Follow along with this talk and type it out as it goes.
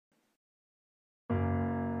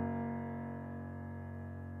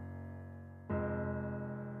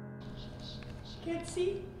She can't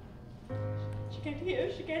see. She can't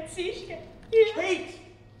hear. She can't see. She can't hear. Kate!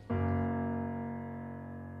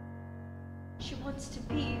 She wants to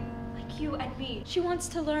be like you and me. She wants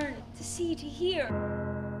to learn, to see, to hear.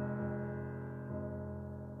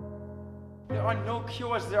 There are no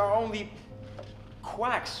cures, there are only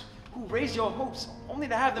quacks who raise your hopes only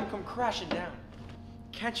to have them come crashing down.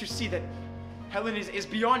 Can't you see that Helen is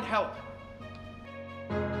beyond help?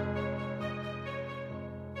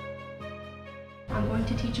 I'm going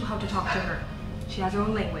to teach you how to talk to her. She has her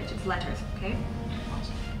own language, it's letters, okay?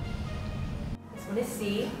 This one is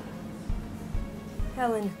C.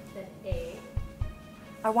 Helen, Then A.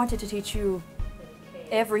 I wanted to teach you Then K.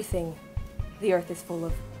 everything the earth is full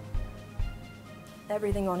of.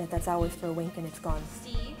 Everything on it that's ours for a wink and it's gone.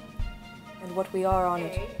 C. And what we are on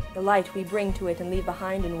it, the light we bring to it and leave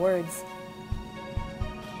behind in words.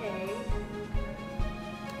 K.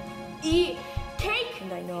 E. Cake!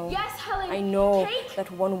 And I know, Yes, Helen! I know Cake! that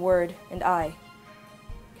one word and I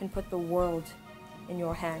can put the world in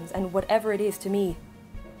your hands. And whatever it is to me,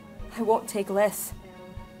 I won't take less.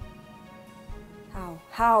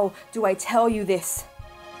 How do I tell you this?